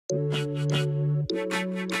Hey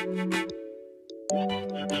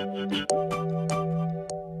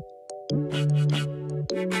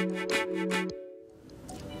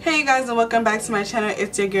you guys, and welcome back to my channel.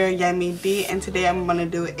 It's your girl Yummy B, and today I'm gonna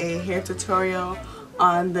do a hair tutorial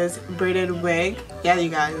on this braided wig. Yeah, you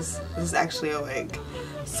guys, this is actually a wig.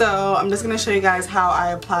 So I'm just gonna show you guys how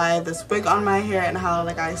I apply this wig on my hair and how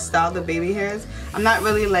I style the baby hairs. I'm not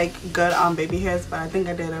really good on baby hairs, but I think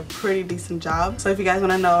I did a pretty decent job. So if you guys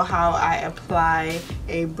want to know how I apply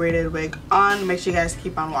a braided wig on, make sure you guys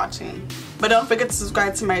keep on watching. But don't forget to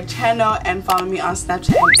subscribe to my channel and follow me on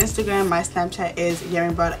Snapchat and Instagram. My Snapchat is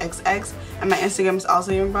YummyBroadXX and my Instagram is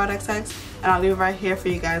also YummyBroadXX, and I'll leave it right here for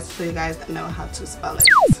you guys so you guys know how to spell it.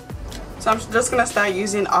 So I'm just gonna start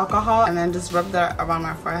using alcohol and then just rub that around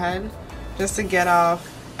my forehead just to get off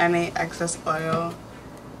any excess oil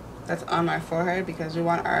that's on my forehead, because we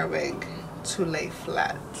want our wig to lay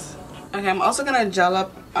flat. Okay, I'm also gonna gel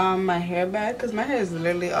up my hair back because my hair is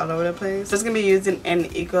literally all over the place. Just gonna be using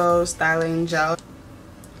an Eco Styling Gel.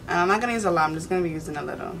 And I'm not gonna use a lot, I'm just gonna be using a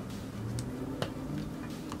little.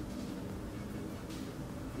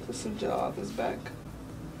 Just to gel off this back.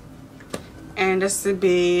 And just to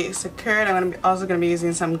be secured, I'm also gonna be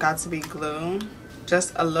using some Got2b glue.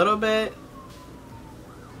 Just a little bit.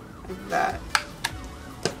 Like that.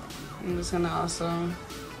 I'm just gonna also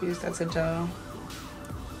use that to gel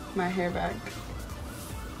my hair back.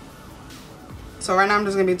 So right now I'm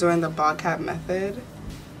just gonna be doing the ball cap method.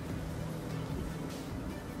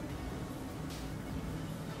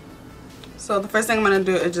 So the first thing I'm gonna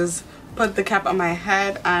do is just put the cap on my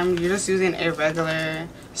head. You're just using a regular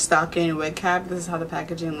stocking wig cap. This is how the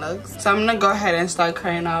packaging looks. So I'm gonna go ahead and start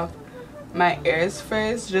cutting off my ears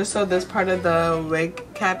first, just so this part of the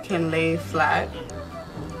wig cap can lay flat.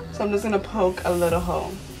 So I'm just gonna poke a little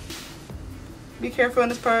hole. Be careful in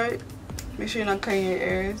this part. Make sure you're not cutting your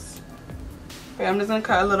ears. But I'm just gonna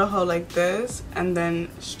cut a little hole like this and then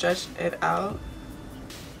stretch it out.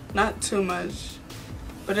 Not too much,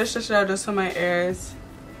 but just stretch it out just so my ears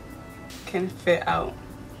can fit out.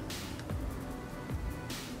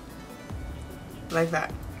 Like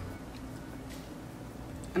that.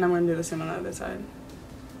 And I'm gonna do the same on the other side.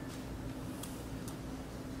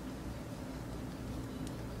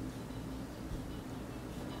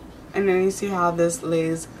 And then you see how this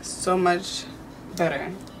lays so much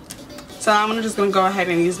better. So I'm just gonna go ahead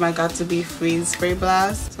and use my Got2b Freeze Spray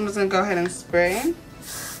Blast. So I'm just gonna go ahead and spray.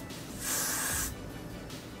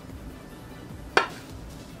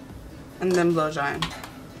 And then blow dry.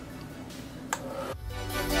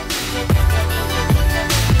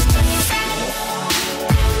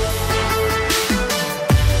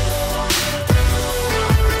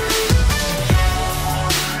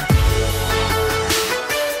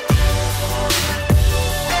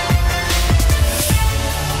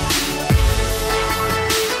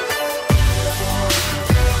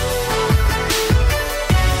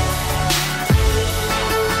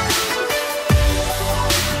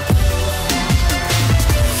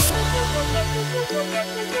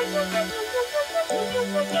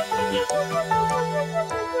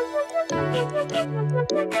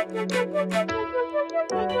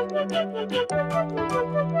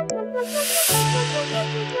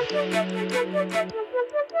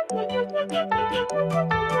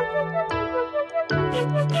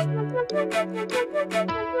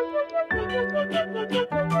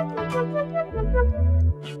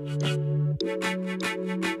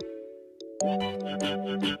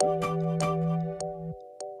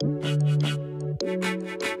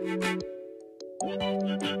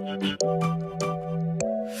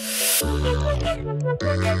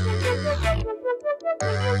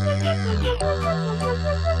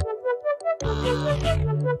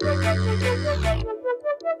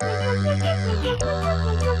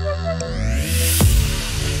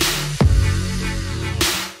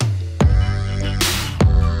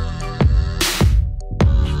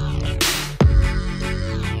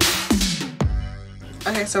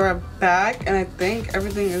 Okay, so we're back and I think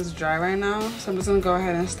everything is dry right now. So I'm just gonna go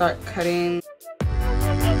ahead and start cutting.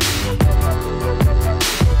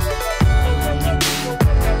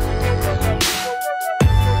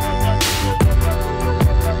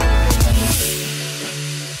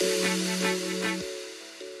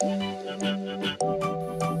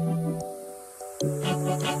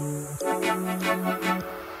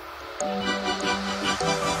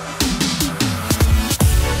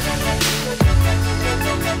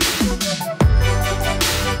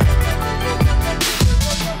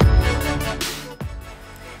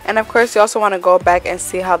 And of course, you also want to go back and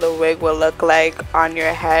see how the wig will look like on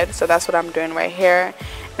your head. So that's what I'm doing right here.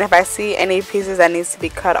 And if I see any pieces that needs to be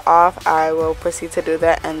cut off, I will proceed to do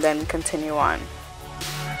that and then continue on.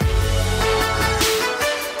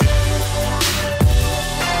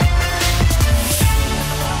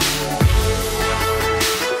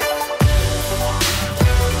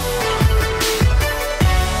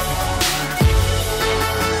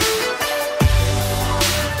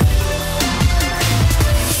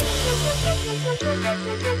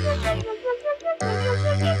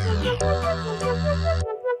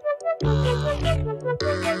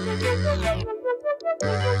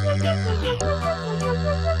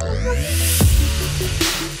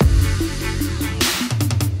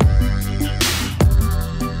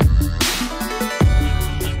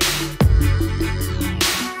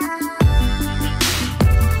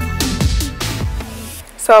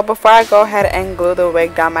 So before I go ahead and glue the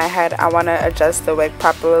wig down my head, I want to adjust the wig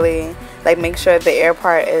properly, like make sure the ear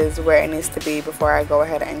part is where it needs to be before I go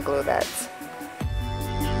ahead and glue that.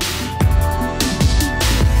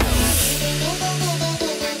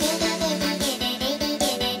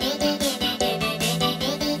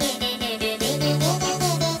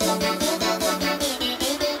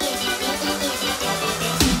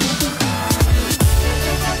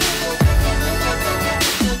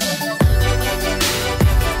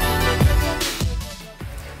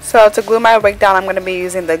 So to glue my wig down, I'm going to be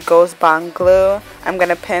using the Ghost Bond glue. I'm going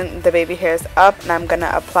to pin the baby hairs up and I'm going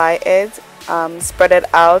to apply it, spread it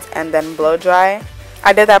out, and then blow dry.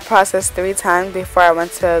 I did that process 3 times before I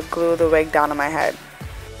went to glue the wig down on my head.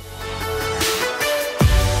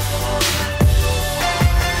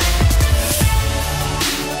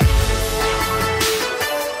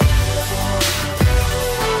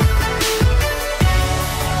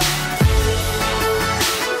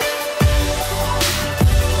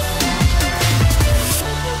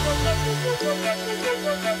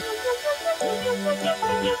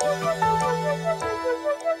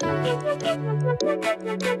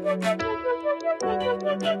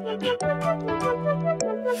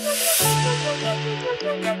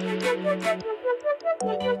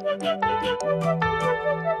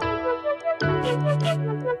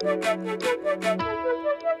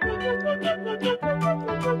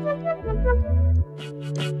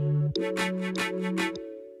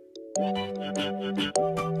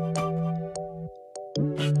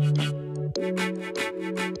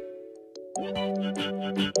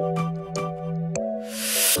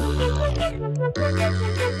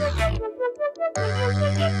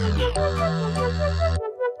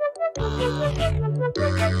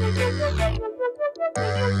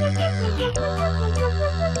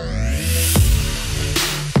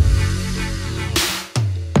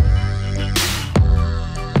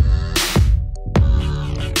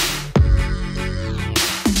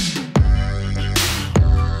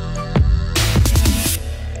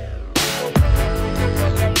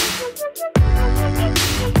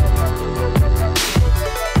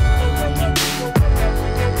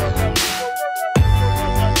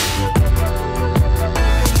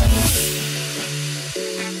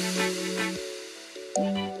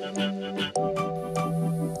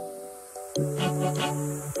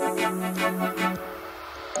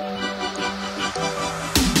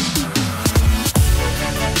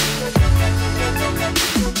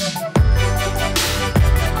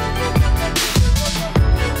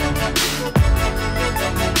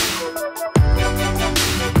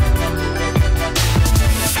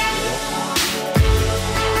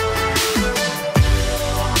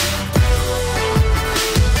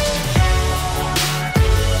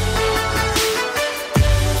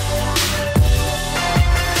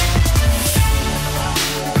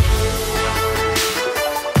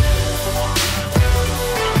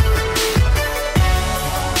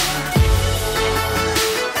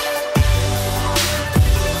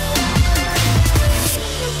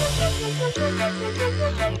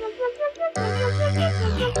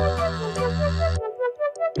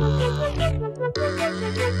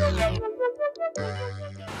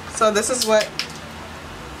 So this is what,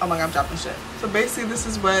 oh my god, I'm dropping shit. So basically this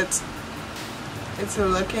is what it's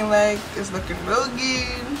looking like. It's looking real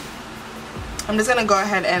good. I'm just gonna go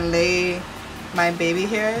ahead and lay my baby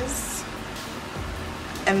hairs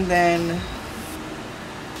and then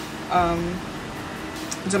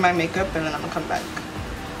do my makeup, and then I'm gonna come back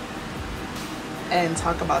and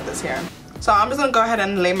talk about this hair. So I'm just gonna go ahead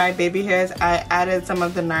and lay my baby hairs. I added some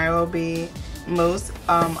of the Nairobi mousse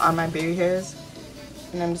on my baby hairs,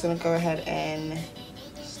 and I'm just gonna go ahead and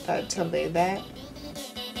start to lay that.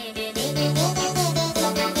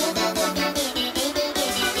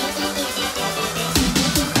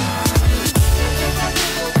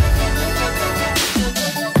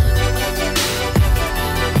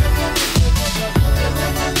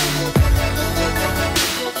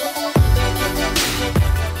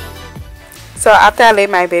 So after I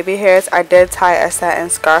laid my baby hairs, I did tie a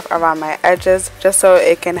satin scarf around my edges just so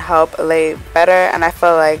it can help lay better, and I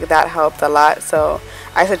feel like that helped a lot, so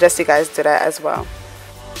I suggest you guys do that as well.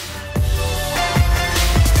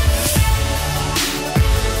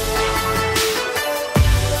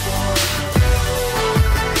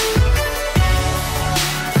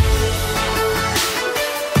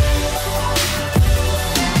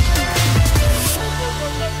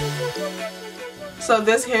 So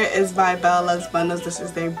this hair is by Belleluxbundles. This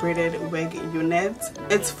is their braided wig unit.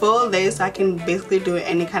 It's full lace, so I can basically do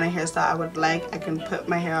any kind of hairstyle I would like. I can put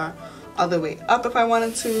my hair all the way up if I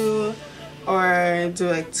wanted to, or do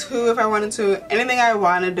like two if I wanted to. Anything I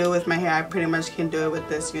want to do with my hair, I pretty much can do it with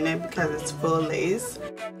this unit because it's full lace.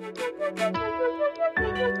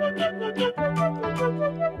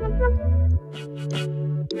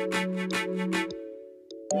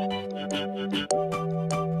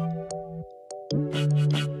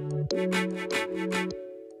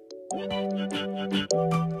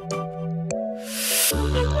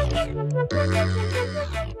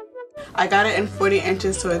 I got it in 40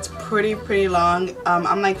 inches, so it's pretty long.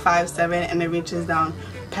 I'm like 5'7", and it reaches down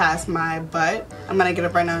past my butt. I'm gonna get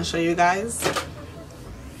up right now and show you guys.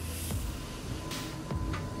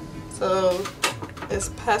 So it's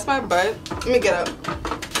past my butt. Let me get up.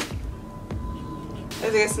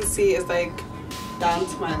 As you guys can see, it's like down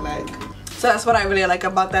to my leg. So that's what I really like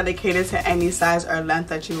about that. It caters to any size or length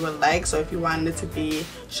that you would like. So if you wanted it to be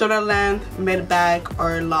shoulder length, mid back,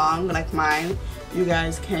 or long like mine, you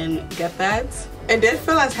guys can get that. It did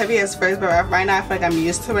feel as heavy as first, but right now I feel like I'm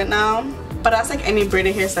used to it now. But that's like any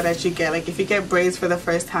braided hairstyle that you get. Like if you get braids for the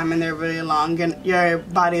first time and they're really long and your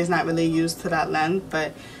body is not really used to that length,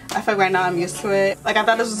 but I feel like right now I'm used to it. Like I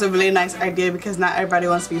thought this was a really nice idea because not everybody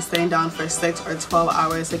wants to be sitting down for 6 or 12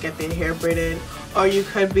 hours to get their hair braided. Or you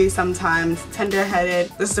could be sometimes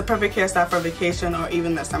tender-headed. This is a perfect hairstyle for vacation or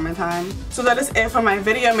even the summertime. So that is it for my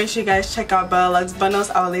video. Make sure you guys check out Belleluxbundles.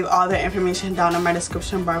 I will leave all the information down in my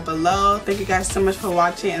description bar below. Thank you guys so much for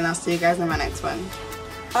watching, and I'll see you guys in my next one.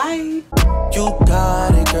 Bye! You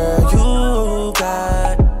got it, girl, you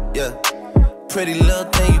got it. Yeah. Pretty little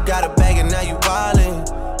thing, you got a